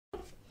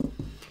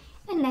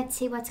And let's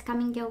see what's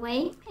coming your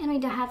way. And we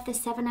do have the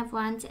Seven of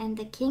Wands and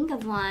the King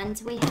of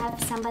Wands. We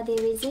have somebody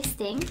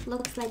resisting.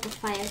 Looks like a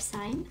fire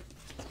sign.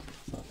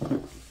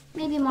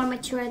 Maybe more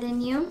mature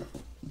than you.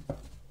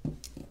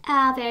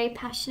 Very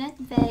passionate,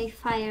 very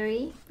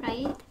fiery,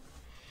 right?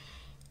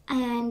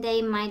 And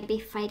they might be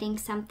fighting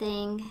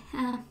something.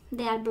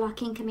 They are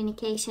blocking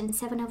communication.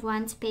 Seven of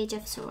Wands, Page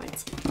of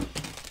Swords.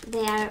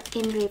 They are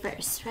in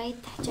reverse, right?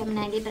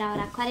 Gemini, Libra,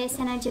 or Aquarius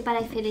energy, but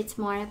I feel it's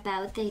more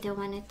about they don't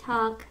want to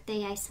talk.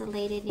 They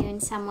isolated you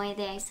in some way.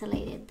 They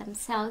isolated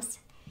themselves.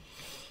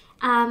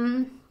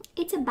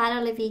 It's a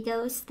battle of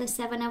egos, the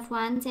Seven of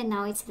Wands, and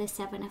now it's the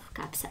Seven of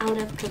Cups, out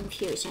of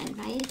confusion,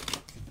 right?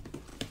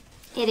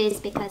 It is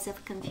because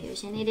of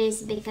confusion. It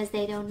is because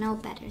they don't know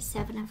better.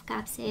 Seven of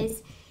Cups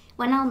is,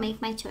 when I'll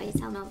make my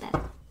choice, I'll know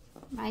better,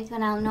 right?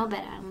 When I'll know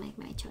better, I'll make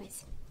my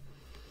choice.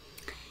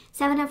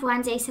 Seven of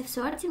Wands, Ace of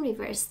Swords in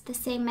reverse. The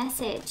same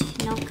message.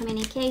 No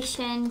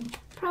communication.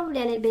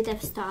 Probably a little bit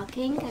of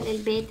stalking. A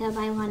little bit of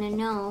I want to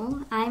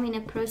know. I'm in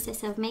a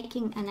process of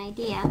making an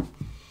idea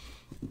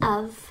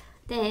of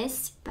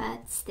this,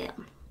 but still.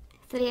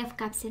 Three of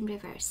Cups in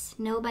reverse.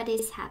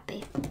 Nobody's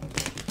happy.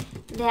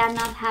 They are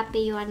not happy.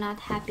 You are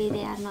not happy.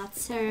 They are not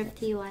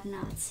served. You are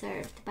not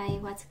served by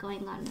what's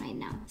going on right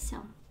now. So.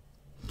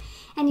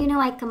 And you know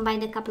I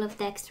combined a couple of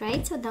decks,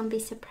 right? So don't be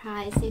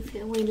surprised if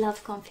we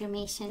love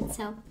confirmation.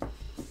 So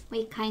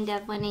we kind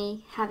of, when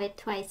we have it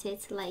twice,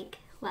 it's like,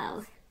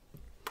 wow.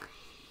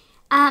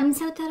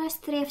 So Taurus,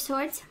 Three of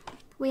Swords.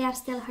 We are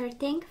still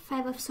hurting.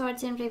 Five of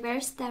Swords in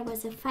reverse. There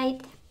was a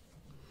fight.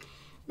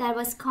 There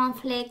was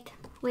conflict.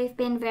 We've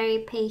been very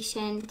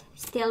patient.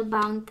 Still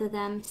bound to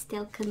them.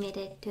 Still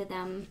committed to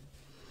them.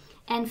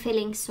 And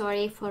feeling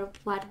sorry for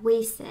what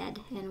we said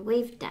and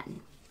we've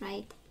done,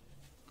 right?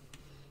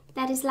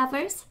 That is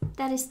Lovers.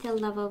 That is still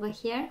love over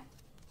here.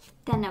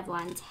 Ten of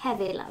Wands.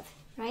 Heavy love,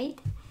 right?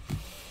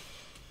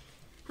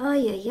 Oh,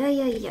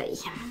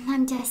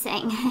 I'm just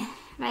saying,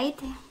 right?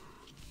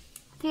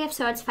 Three of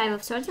Swords, Five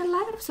of Swords. A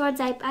lot of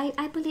Swords.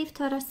 I believe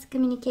Taurus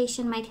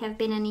communication might have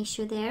been an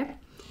issue there.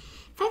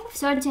 Five of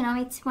Swords, you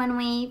know, it's when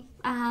we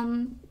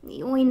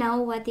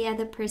know what the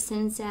other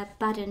person's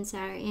buttons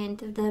are, and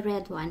the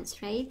red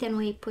ones, right? And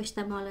we push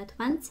them all at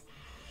once.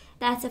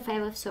 That's a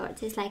Five of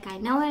Swords. It's like, I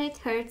know where it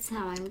hurts, so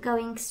I'm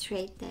going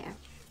straight there.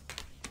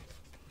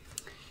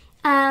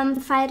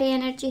 Fiery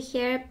energy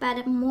here,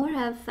 but more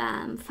of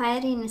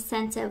fiery in a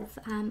sense of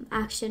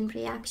action,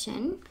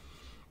 reaction.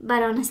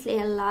 But honestly,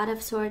 a lot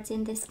of swords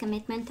in this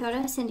commitment,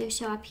 Taurus. And you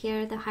show up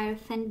here, the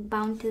Hierophant,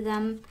 bound to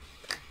them,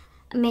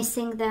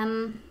 missing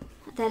them.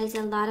 There is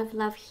a lot of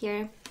love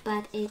here,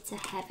 but it's a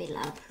heavy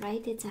love,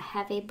 right? It's a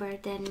heavy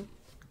burden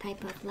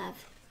type of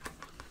love.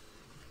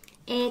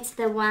 It's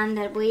the one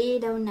that we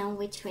don't know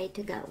which way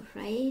to go,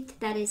 right?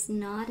 That is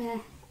not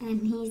an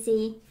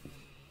easy,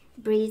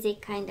 breezy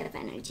kind of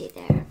energy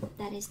there.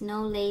 That is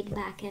no laid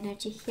back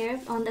energy here.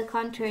 On the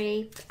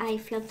contrary, I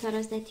feel,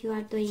 Taurus, that you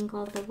are doing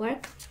all the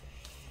work.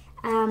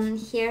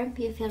 Here,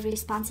 you feel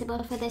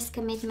responsible for this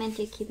commitment.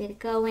 You keep it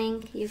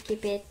going. You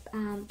keep it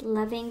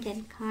loving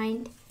and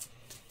kind.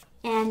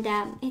 And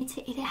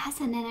it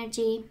has an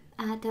energy,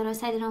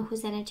 Taurus, I don't know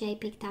whose energy I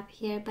picked up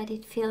here, but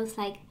it feels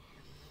like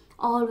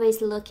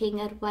always looking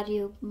at what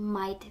you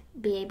might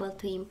be able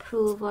to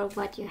improve or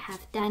what you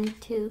have done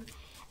to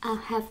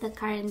have the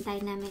current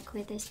dynamic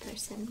with this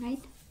person,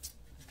 right?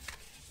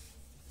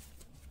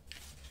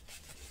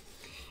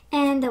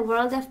 And the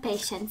World of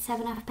Patience,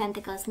 Seven of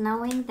Pentacles,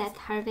 knowing that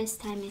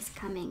harvest time is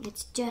coming.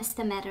 It's just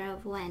a matter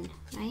of when,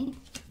 right?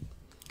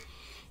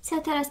 So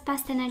Taurus,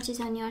 past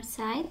energies on your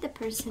side, the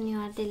person you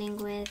are dealing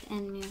with,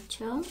 and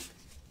mutual.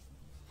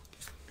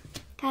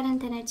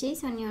 Current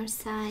energies on your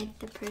side,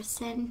 the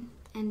person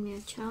and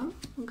mutual.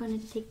 I'm going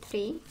to take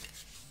three.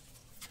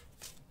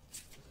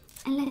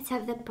 And let's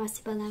have the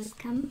possible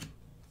outcome.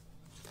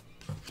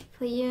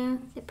 For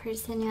you, the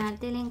person you are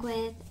dealing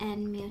with,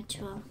 and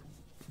mutual.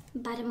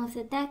 Bottom of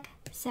the deck,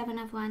 Seven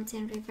of Wands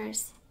in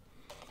reverse.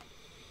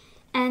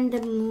 And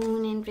the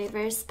Moon in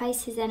reverse,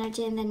 Pisces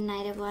energy, and the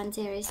Knight of Wands,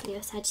 Aries,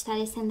 Leo,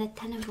 Sagittarius, and the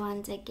Ten of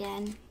Wands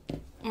again,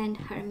 and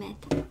Hermit.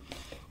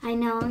 I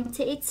know,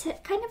 it's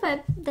kind of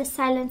the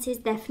silence is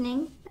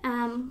deafening.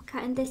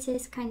 This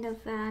is kind of,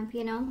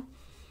 you know,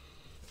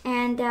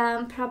 and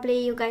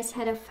probably you guys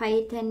had a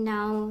fight, and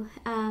now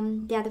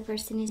the other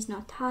person is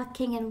not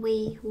talking, and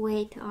we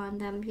wait on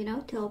them, you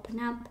know, to open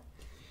up,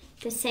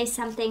 to say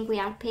something. We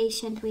are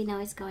patient. We know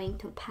it's going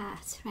to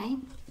pass, right?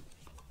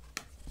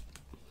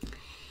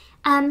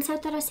 So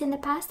Taurus, in the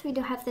past, we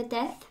do have the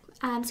Death,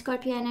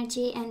 Scorpio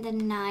energy, and the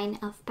Nine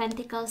of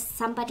Pentacles.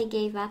 Somebody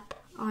gave up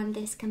on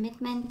this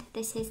commitment.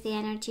 This is the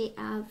energy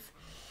of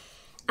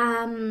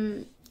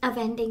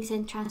endings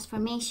and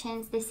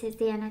transformations. This is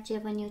the energy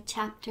of a new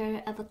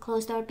chapter, of a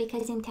closed door,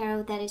 because in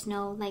tarot there is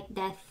no like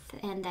death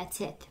and that's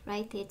it,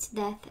 right? It's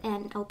death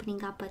and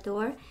opening up a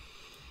door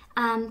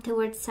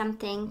towards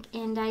something.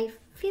 And I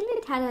feel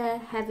it had a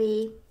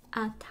heavy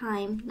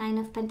time. Nine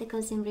of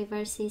Pentacles in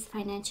reverse is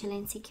financial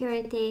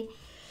insecurity.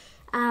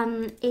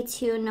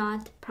 It's you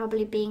not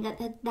probably being at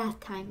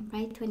that time,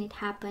 right? When it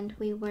happened,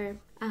 we were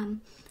a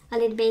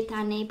little bit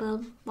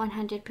unable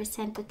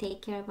 100% to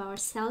take care of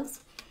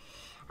ourselves.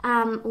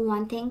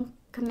 Wanting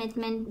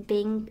commitment,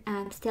 being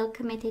still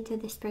committed to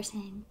this person,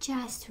 and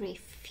just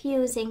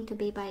refusing to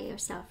be by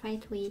yourself,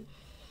 right? We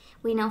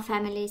know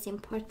family is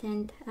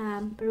important,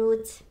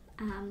 roots,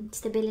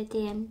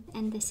 stability,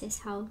 and this is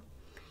how.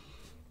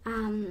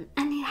 And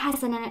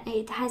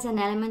it has an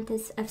element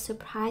of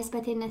surprise,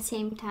 but in the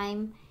same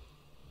time,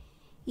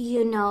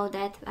 you know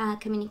that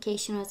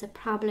communication was a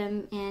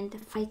problem, and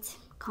fight,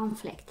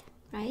 conflict,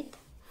 right?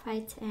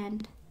 Fight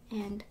and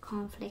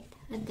conflict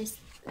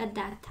at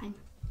that time.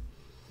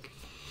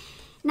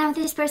 Now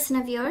this person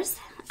of yours,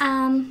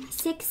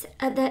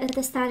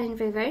 the Star in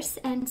reverse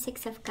and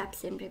 6 of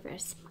Cups in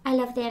reverse. I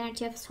love the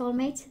energy of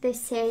soulmates.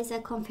 This is a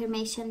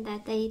confirmation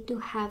that they do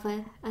have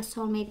a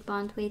soulmate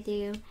bond with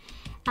you.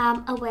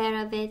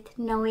 Aware of it,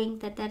 knowing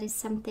that that is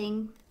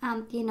something,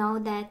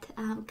 that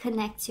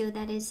connects you,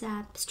 that is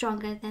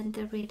stronger than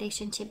the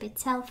relationship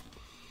itself.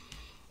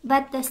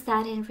 But the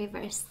Star in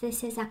reverse,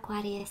 this is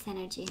Aquarius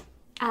energy.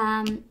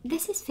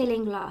 This is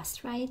feeling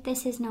lost, right?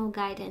 This is no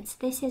guidance.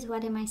 This is,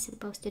 what am I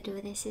supposed to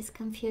do? This is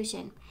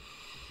confusion.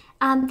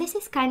 This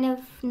is kind of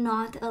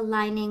not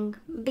aligning,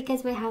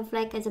 because we have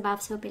like as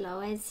above so below,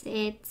 as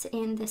it's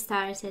in the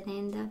stars, and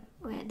in the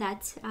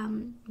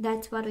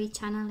that's what we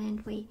channel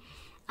and we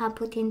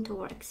put into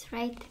works,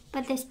 right?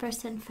 But this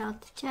person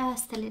felt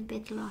just a little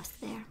bit lost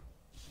there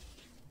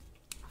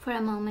for a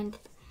moment.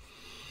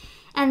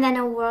 And then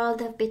a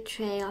world of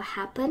betrayal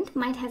happened.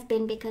 Might have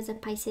been because of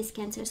Pisces,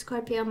 Cancer,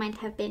 Scorpio. Might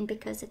have been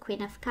because of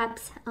Queen of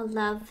Cups, a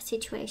love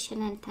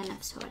situation, and 10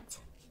 of Swords.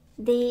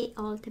 The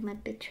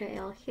ultimate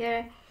betrayal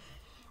here.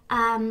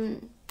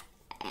 And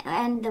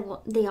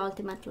the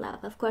ultimate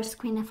love. Of course,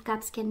 Queen of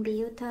Cups can be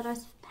you,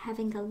 Taurus,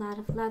 having a lot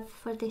of love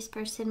for this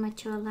person,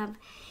 mature love.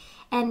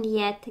 And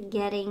yet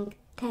getting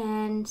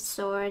 10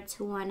 swords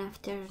one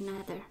after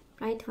another,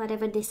 right?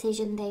 Whatever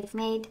decision they've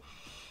made,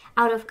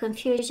 out of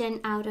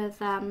confusion, out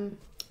of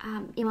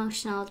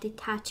emotional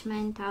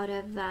detachment, out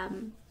of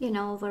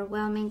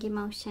overwhelming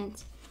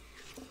emotions,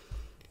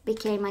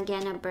 became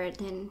again a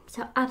burden.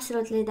 So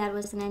absolutely that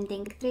was an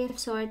ending. 3 of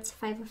Swords,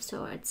 5 of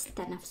Swords,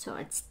 10 of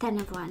Swords, 10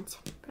 of Wands,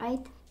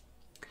 right?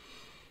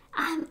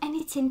 And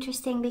it's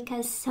interesting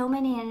because so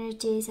many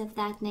energies of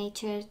that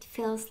nature, it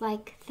feels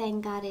like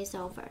thank God is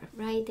over,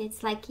 right?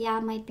 It's like, yeah,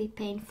 it might be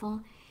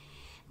painful,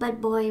 but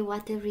boy,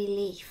 what a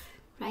relief,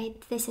 right?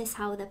 This is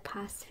how the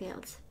past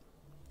feels.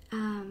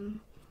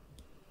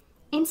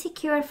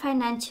 Insecure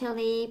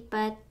financially,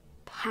 but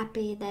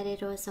happy that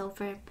it was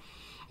over.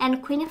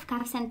 And Queen of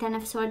Cups and 10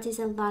 of Swords is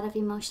a lot of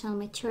emotional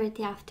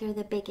maturity after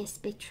the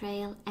biggest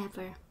betrayal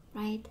ever,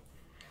 right?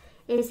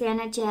 It is the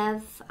energy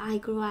of, I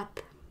grew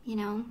up,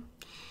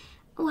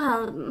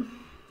 Well,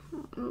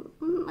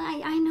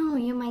 I know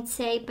you might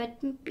say, but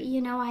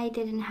I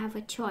didn't have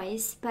a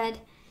choice. But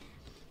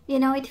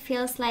it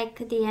feels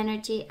like the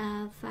energy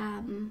of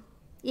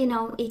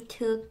it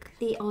took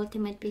the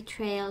ultimate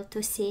betrayal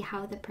to see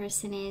how the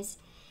person is,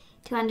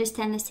 to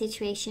understand the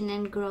situation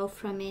and grow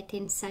from it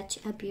in such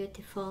a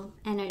beautiful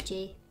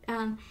energy.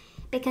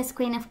 Because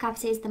Queen of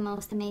Cups is the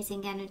most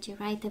amazing energy,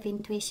 right? Of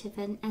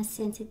intuition and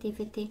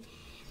sensitivity.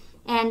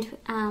 And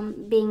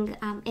being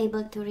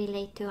able to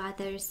relate to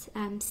others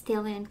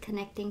still, and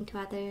connecting to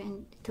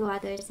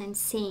others and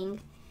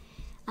seeing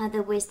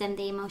the wisdom,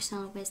 the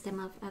emotional wisdom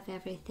of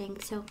everything.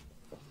 So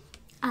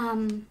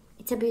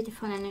it's a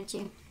beautiful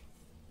energy.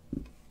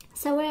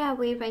 So where are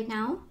we right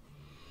now?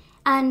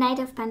 Knight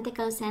of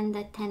Pentacles and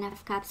the 10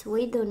 of Cups.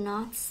 We do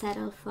not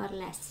settle for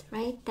less,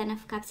 right? 10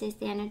 of Cups is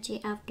the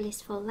energy of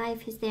blissful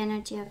life, is the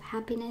energy of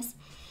happiness.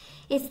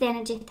 It's the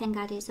energy, thank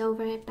God is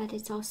over it, but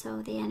it's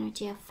also the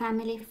energy of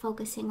family,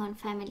 focusing on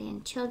family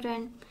and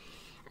children.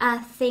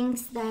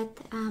 Things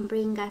that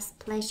bring us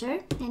pleasure.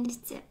 And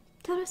it's,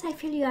 Taurus, I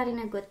feel you are in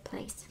a good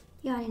place.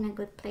 You are in a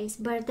good place,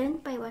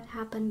 burdened by what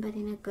happened, but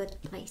in a good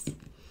place.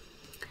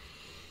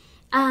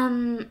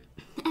 And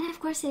of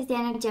course, it's the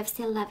energy of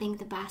still loving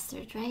the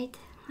bastard, right?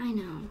 I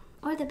know.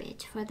 Or the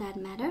bitch, for that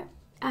matter.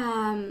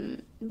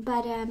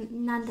 But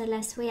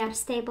nonetheless, we are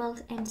stable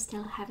and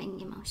still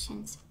having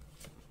emotions.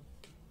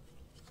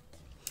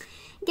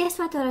 Guess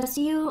what, Taurus?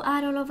 You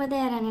are all over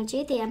their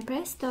energy. The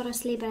Empress,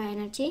 Taurus, Libra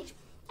energy,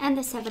 and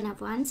the 7 of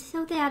Wands.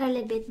 So they are a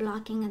little bit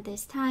blocking at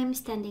this time,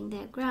 standing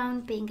their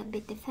ground, being a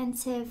bit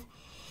defensive,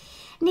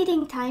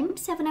 needing time.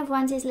 7 of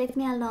Wands is leave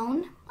me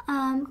alone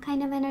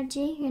kind of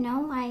energy.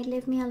 I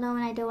leave me alone.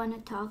 I don't want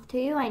to talk to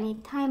you. I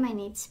need time. I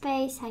need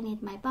space. I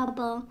need my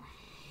bubble.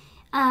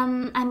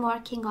 I'm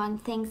working on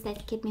things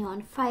that keep me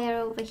on fire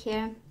over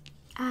here.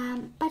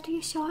 But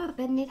you show up,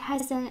 and it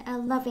has a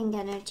loving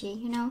energy,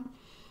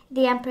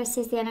 The Empress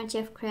is the energy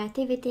of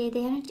creativity.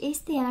 The energy is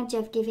the energy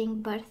of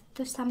giving birth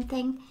to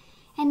something.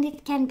 And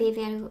it can be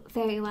very,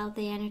 very well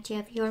the energy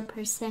of your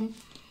person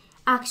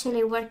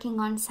actually working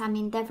on some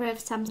endeavor of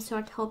some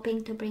sort,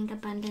 hoping to bring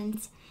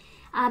abundance.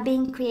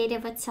 Being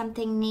creative at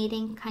something,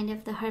 needing kind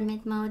of the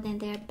hermit mode and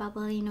their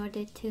bubble in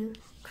order to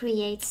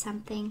create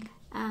something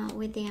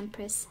with the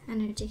Empress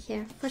energy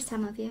here for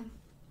some of you.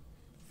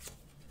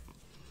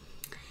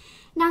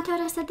 Now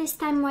Taurus, at this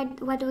time,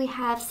 what do we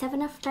have?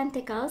 Seven of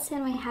Pentacles,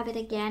 and we have it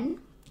again.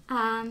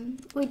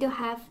 We do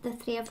have the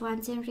Three of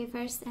Wands in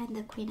reverse and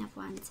the Queen of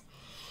Wands.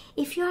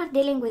 If you are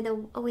dealing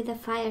with a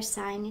fire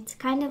sign, it's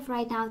kind of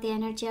right now the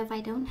energy of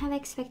I don't have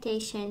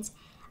expectations,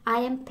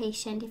 I am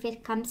patient, if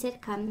it comes,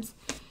 it comes,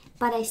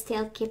 but I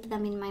still keep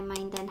them in my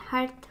mind and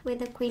heart. With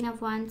the Queen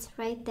of Wands,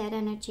 right, that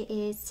energy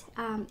is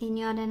in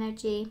your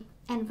energy,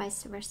 and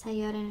vice versa,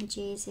 your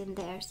energy is in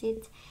theirs.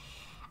 It's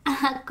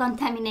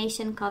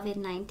contamination,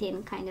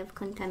 COVID-19 kind of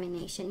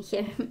contamination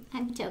here.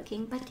 I'm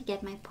joking, but you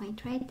get my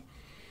point, right?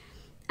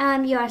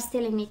 You are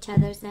still in each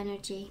other's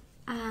energy,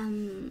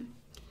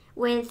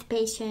 with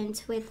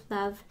patience, with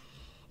love.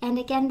 And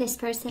again, this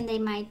person, they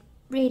might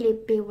really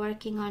be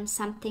working on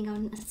something,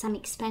 on some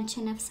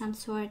expansion of some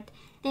sort.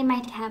 They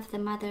might have the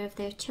mother of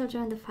their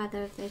children, the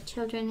father of their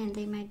children, and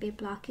they might be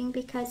blocking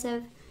because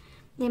of,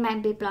 they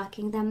might be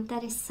blocking them.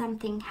 That is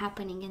something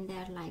happening in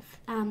their life,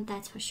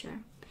 that's for sure.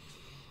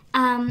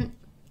 And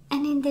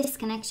in this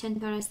connection,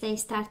 Taurus, they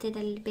started a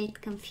little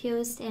bit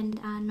confused and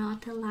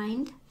not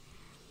aligned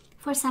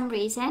for some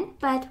reason,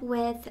 but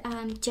with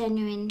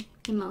genuine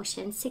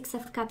emotions. Six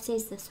of Cups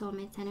is the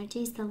soulmate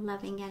energies, the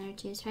loving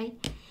energies,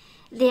 right?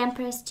 The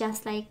Empress,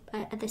 just like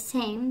the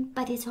same,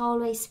 but it's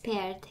always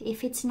paired.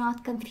 If it's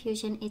not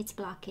confusion, it's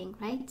blocking,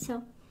 right?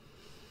 So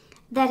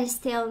that is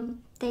still,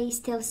 they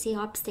still see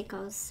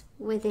obstacles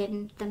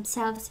within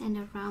themselves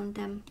and around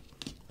them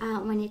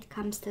when it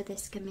comes to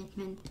this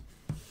commitment.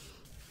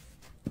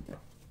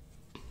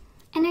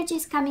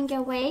 Energies coming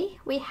your way.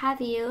 We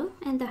have you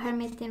and the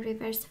Hermit in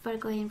reverse,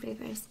 Virgo in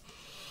reverse.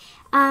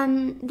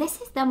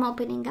 This is them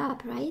opening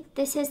up, right?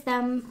 This is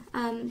them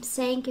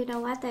saying, you know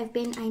what,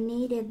 I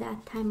needed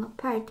that time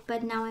apart,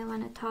 but now I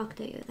want to talk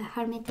to you. The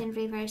Hermit in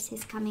reverse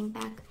is coming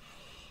back.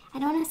 I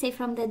don't want to say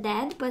from the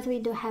dead, but we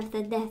do have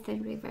the Death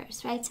in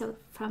reverse, right? So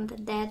from the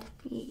dead,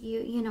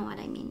 you know what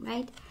I mean,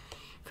 right?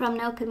 From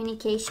no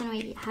communication,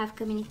 we have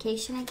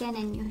communication again,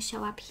 and you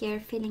show up here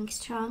feeling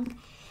strong.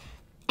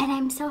 And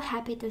I'm so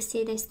happy to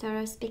see this,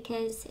 Taurus,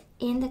 because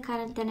in the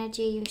current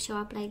energy, you show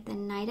up like the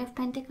Knight of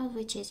Pentacles,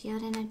 which is your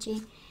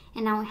energy.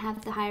 And now we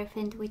have the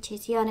Hierophant, which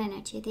is your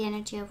energy. The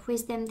energy of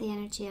wisdom, the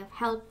energy of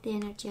help, the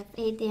energy of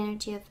aid, the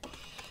energy of,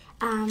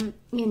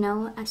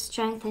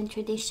 strength and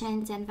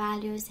traditions and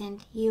values,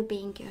 and you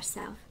being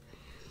yourself.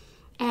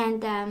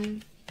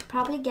 And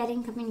probably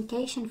getting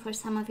communication for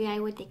some of you,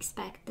 I would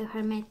expect. The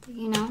Hermit,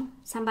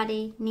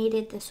 somebody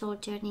needed the soul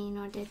journey in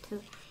order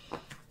to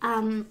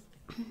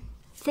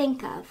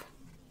think of.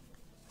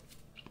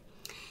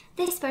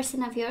 This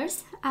person of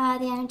yours, the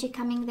energy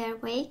coming their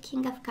way,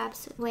 King of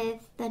Cups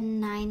with the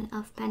Nine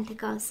of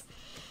Pentacles.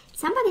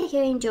 Somebody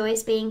who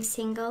enjoys being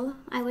single,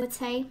 I would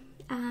say.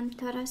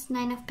 Taurus,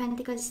 Nine of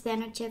Pentacles is the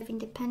energy of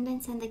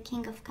independence, and the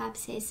King of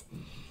Cups is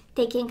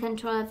taking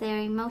control of their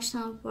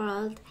emotional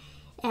world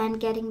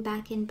and getting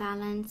back in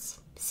balance.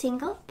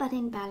 Single, but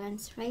in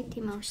balance, right?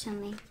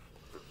 Emotionally.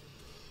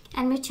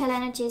 And mutual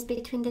energies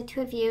between the two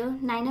of you,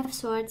 Nine of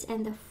Swords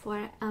and the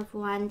Four of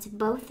Wands.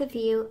 Both of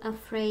you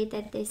afraid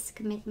that this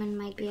commitment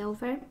might be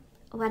over.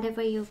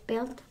 Whatever you've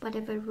built,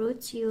 whatever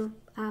roots you've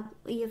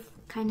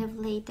kind of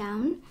laid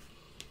down,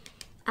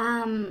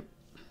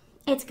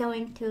 it's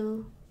going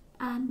to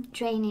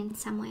drain in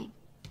some way.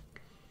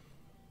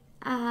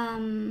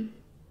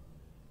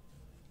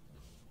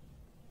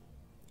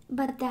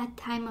 But that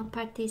time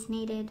apart is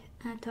needed,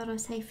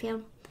 Taurus, I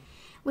feel.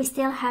 We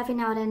still have in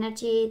our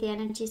energy the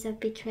energies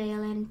of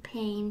betrayal and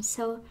pain.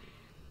 So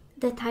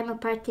the time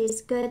apart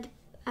is good.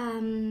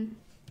 Anyways,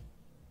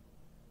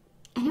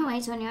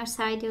 on your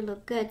side you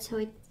look good.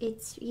 So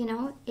it's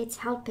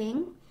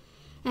helping.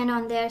 And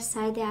on their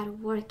side they are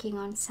working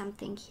on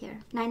something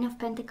here. Nine of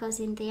Pentacles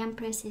in the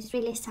Empress is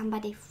really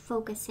somebody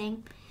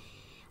focusing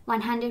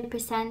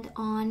 100%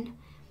 on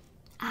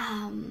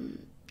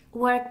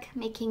work,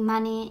 making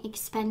money,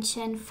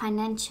 expansion,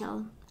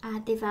 financial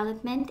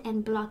development,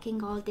 and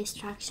blocking all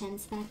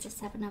distractions. That's the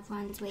Seven of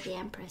Wands with the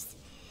Empress.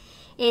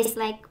 It's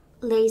like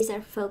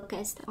laser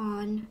focused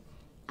on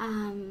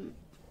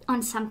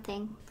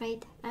something,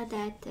 right?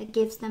 That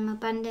gives them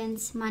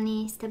abundance,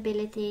 money,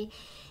 stability,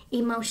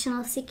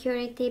 emotional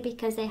security,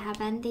 because they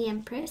have and the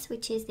Empress,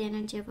 which is the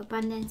energy of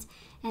abundance,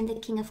 and the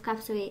King of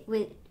Cups,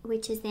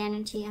 which is the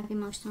energy of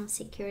emotional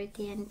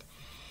security and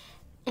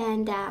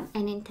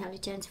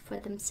intelligence for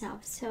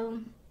themselves.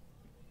 So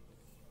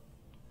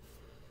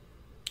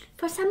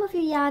for some of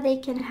you, they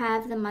can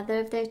have the mother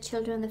of their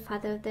children, the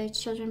father of their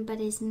children,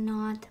 but it's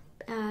not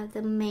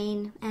the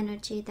main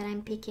energy that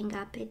I'm picking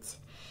up. It's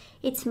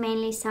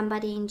mainly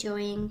somebody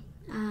enjoying,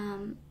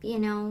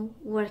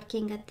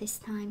 working at this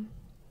time.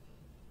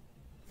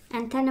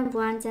 And Ten of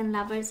Wands and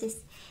Lovers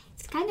it's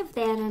kind of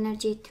their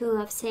energy too,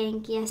 of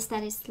saying, yes,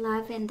 that is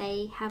love, and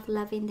they have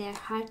love in their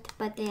heart,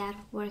 but they are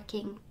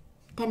working.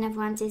 Ten of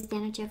Wands is the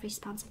energy of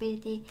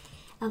responsibility,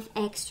 of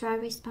extra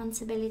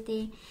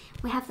responsibility.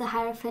 We have the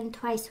Hierophant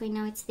twice. We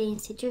know it's the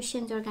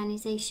institutions,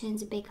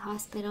 organizations, big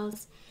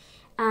hospitals,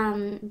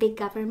 big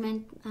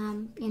government,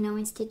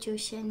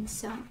 institutions.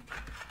 So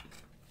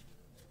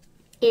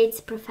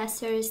it's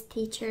professors,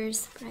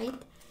 teachers,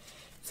 right?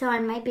 So I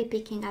might be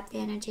picking up the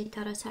energy,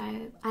 Taurus,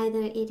 or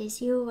either it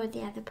is you or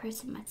the other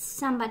person, but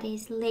somebody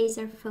is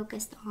laser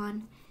focused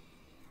on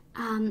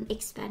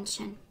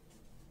expansion.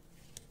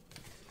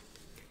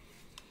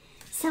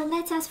 So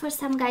let's ask for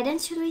some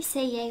guidance. Should we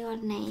say yay or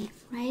nay?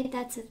 Right?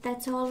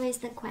 That's always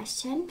the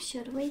question.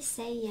 Should we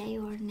say yay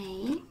or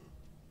nay?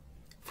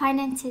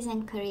 Finances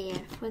and career,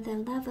 for the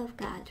love of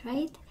God,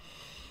 right?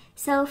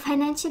 So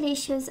financial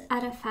issues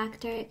are a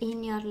factor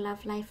in your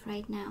love life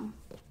right now.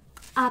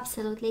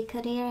 Absolutely.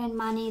 Career and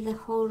money, the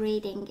whole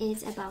reading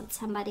is about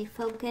somebody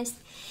focused.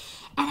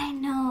 And I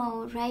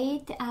know,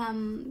 right?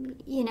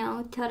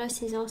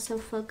 Taurus is also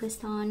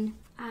focused on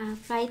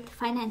right,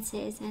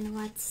 finances and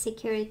what's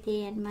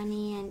security and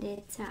money, and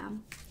it's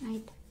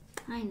right.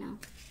 I know.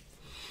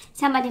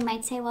 Somebody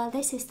might say, well,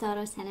 this is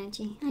Taurus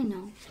energy. I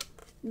know.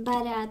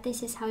 But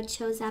this is how it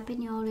shows up,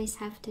 and you always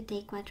have to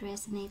take what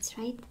resonates,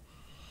 right?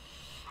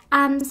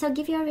 So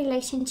give your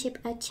relationship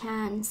a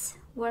chance.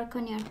 Work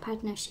on your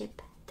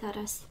partnership,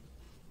 Taurus.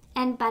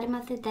 And bottom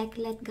of the deck,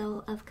 let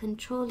go of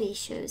control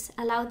issues.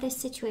 Allow this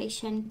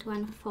situation to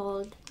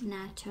unfold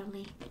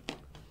naturally.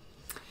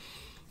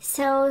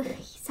 So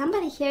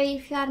somebody here,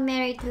 if you are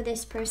married to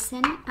this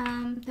person,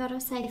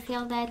 Taurus, I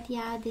feel that,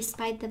 yeah,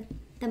 despite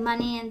the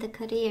money and the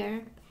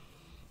career,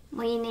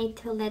 we need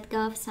to let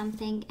go of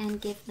something and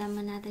give them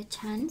another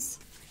chance.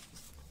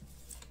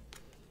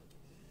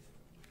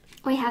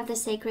 We have the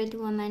Sacred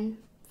Woman,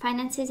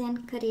 finances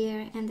and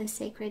career, and the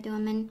Sacred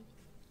Woman.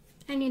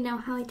 And you know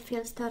how it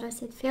feels,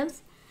 Taurus. It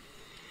feels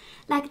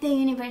like the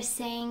universe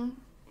saying,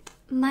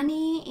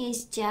 money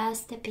is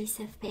just a piece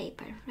of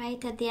paper,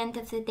 right? At the end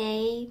of the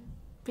day,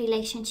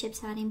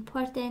 relationships are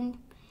important.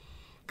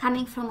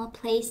 Coming from a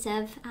place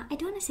of, I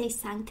don't want to say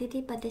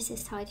sanctity, but this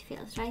is how it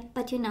feels, right?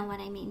 But you know what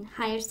I mean.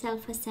 Higher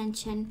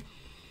self-ascension,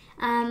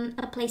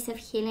 a place of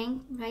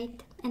healing,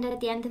 right? And at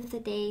the end of the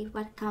day,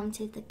 what counts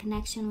is the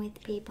connection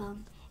with people.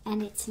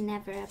 And it's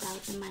never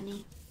about the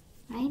money,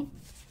 right?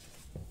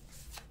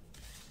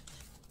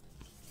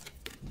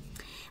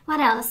 What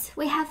else?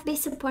 We have be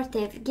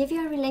supportive. Give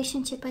your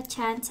relationship a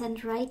chance,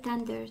 and right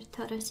under,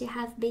 Taurus, you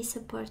have be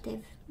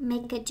supportive.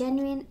 Make a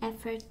genuine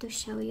effort to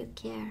show you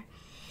care.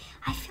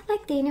 I feel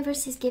like the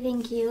universe is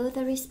giving you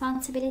the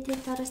responsibility,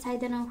 Taurus. I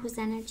don't know whose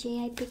energy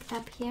I picked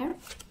up here.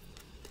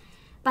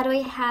 But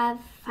we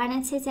have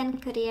finances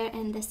and career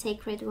and the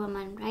Sacred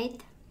Woman, right?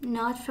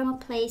 Not from a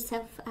place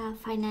of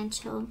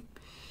financial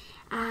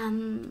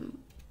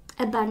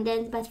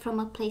abundance, but from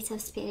a place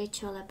of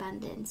spiritual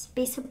abundance.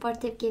 Be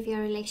supportive, give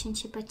your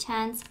relationship a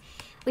chance.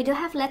 We do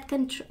have let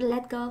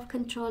go of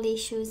control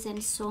issues and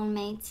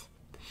soulmates.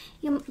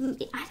 I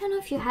don't know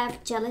if you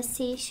have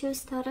jealousy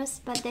issues, Taurus,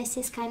 but this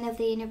is kind of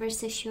the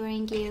universe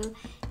assuring you,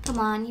 come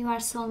on, you are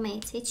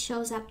soulmates. It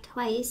shows up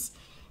twice,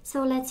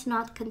 so let's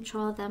not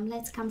control them.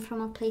 Let's come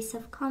from a place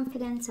of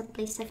confidence, a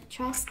place of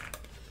trust,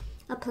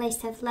 a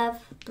place of love,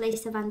 a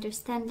place of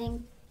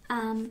understanding.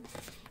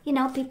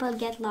 People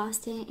get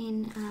lost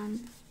in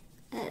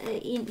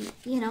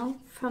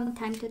from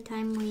time to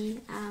time.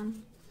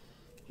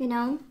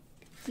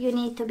 You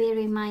need to be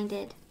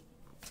reminded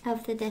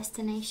of the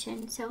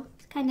destination. So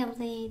it's kind of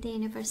the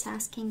universe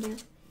asking you,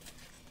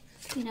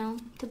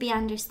 to be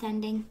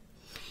understanding.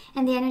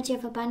 And the energy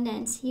of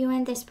abundance, you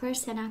and this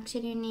person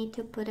actually need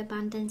to put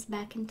abundance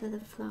back into the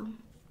flow.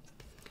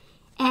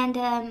 And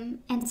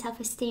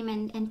self-esteem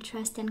and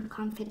trust and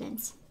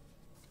confidence.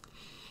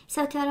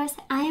 So Taurus,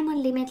 I am a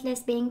limitless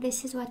being.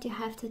 This is what you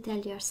have to tell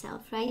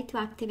yourself, right? To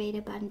activate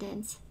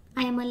abundance.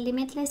 I am a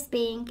limitless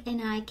being,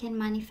 and I can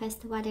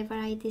manifest whatever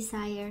I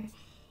desire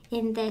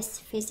in this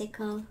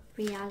physical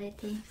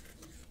reality.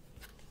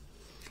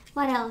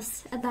 What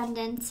else?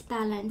 Abundance,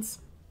 balance.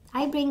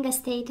 I bring a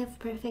state of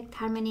perfect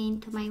harmony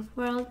into my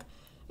world,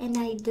 and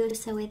I do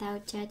so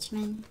without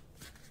judgment.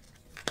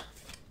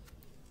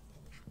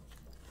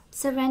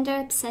 Surrender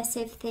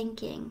obsessive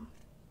thinking.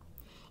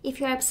 If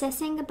you're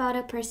obsessing about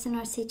a person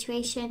or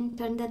situation,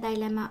 turn the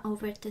dilemma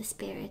over to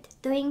Spirit.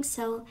 Doing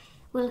so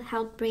will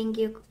help bring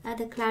you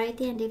the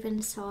clarity and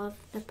even solve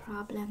the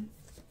problem.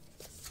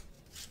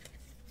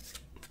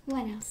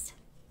 What else?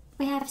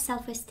 We have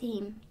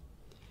self-esteem.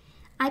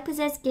 I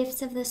possess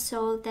gifts of the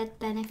soul that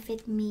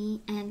benefit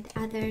me and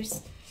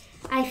others.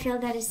 I feel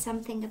there is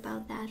something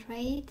about that,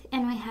 right?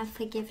 And we have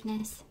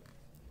forgiveness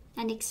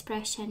and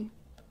expression.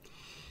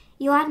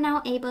 You are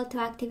now able to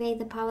activate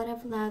the power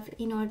of love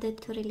in order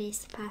to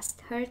release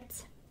past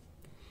hurts.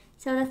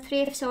 So the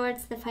 3 of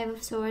Swords, the 5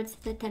 of Swords,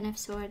 the 10 of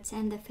Swords,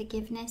 and the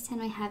forgiveness,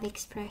 and we have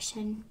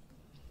expression.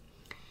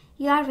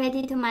 You are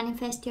ready to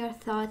manifest your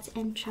thoughts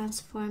and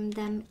transform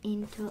them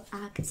into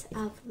acts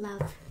of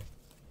love.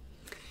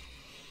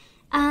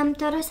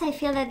 Taurus, I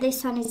feel that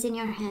this one is in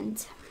your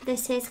hands.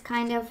 This is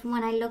kind of,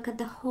 when I look at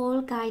the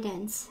whole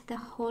guidance,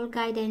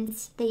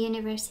 the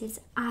universe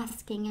is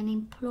asking and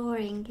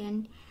imploring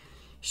and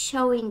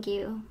showing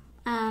you,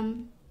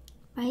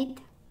 right?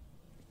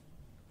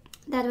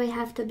 that we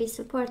have to be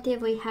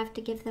supportive, we have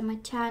to give them a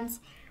chance,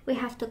 we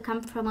have to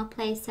come from a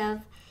place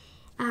of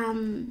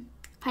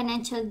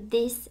financial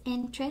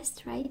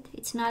disinterest, right?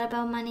 It's not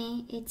about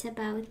money, it's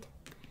about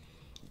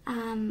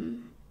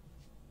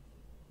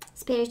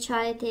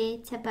spirituality,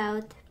 it's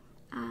about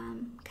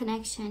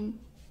connection,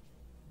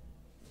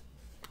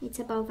 it's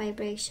about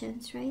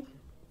vibrations, right?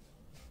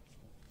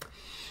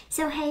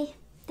 So hey,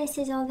 this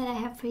is all that I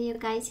have for you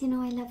guys. You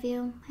know I love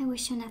you. I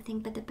wish you nothing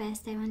but the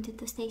best. I want you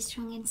to stay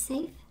strong and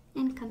safe,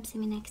 and come see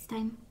me next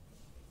time.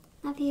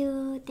 Love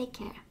you. Take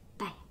care.